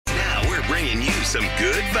bringing you some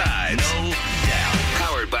good vibes. No doubt.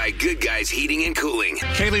 Powered by Good Guys Heating and Cooling.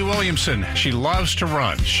 Kaylee Williamson, she loves to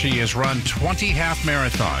run. She has run 20 half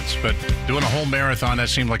marathons, but doing a whole marathon, that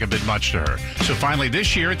seemed like a bit much to her. So finally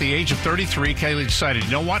this year, at the age of 33, Kaylee decided, you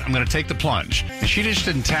know what, I'm going to take the plunge. And she just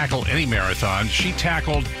didn't tackle any marathon. She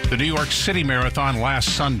tackled the New York City Marathon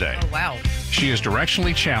last Sunday. Oh, wow. She is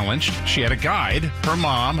directionally challenged. She had a guide, her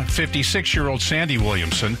mom, 56-year-old Sandy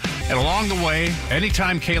Williamson. And along the way,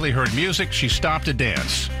 anytime Kaylee heard music, she stopped to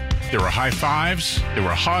dance. There were high fives, there were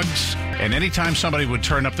hugs, and anytime somebody would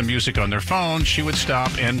turn up the music on their phone, she would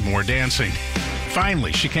stop and more dancing.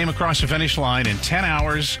 Finally, she came across the finish line in 10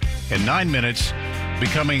 hours and 9 minutes,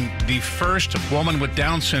 becoming the first woman with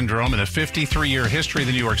Down syndrome in the 53-year history of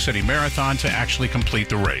the New York City Marathon to actually complete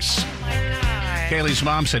the race. Kaylee's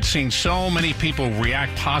mom said seeing so many people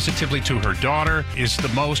react positively to her daughter is the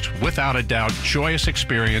most, without a doubt, joyous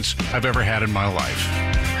experience I've ever had in my life.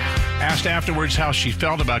 Asked afterwards how she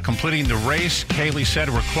felt about completing the race, Kaylee said,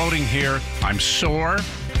 we're quoting here, "I'm sore.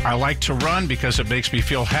 I like to run because it makes me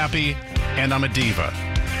feel happy, and I'm a diva."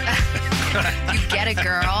 You get it,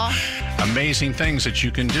 girl. Amazing things that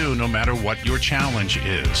you can do no matter what your challenge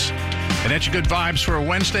is. And that's your good vibes for a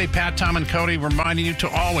Wednesday. Pat, Tom, and Cody reminding you to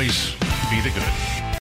always be the good.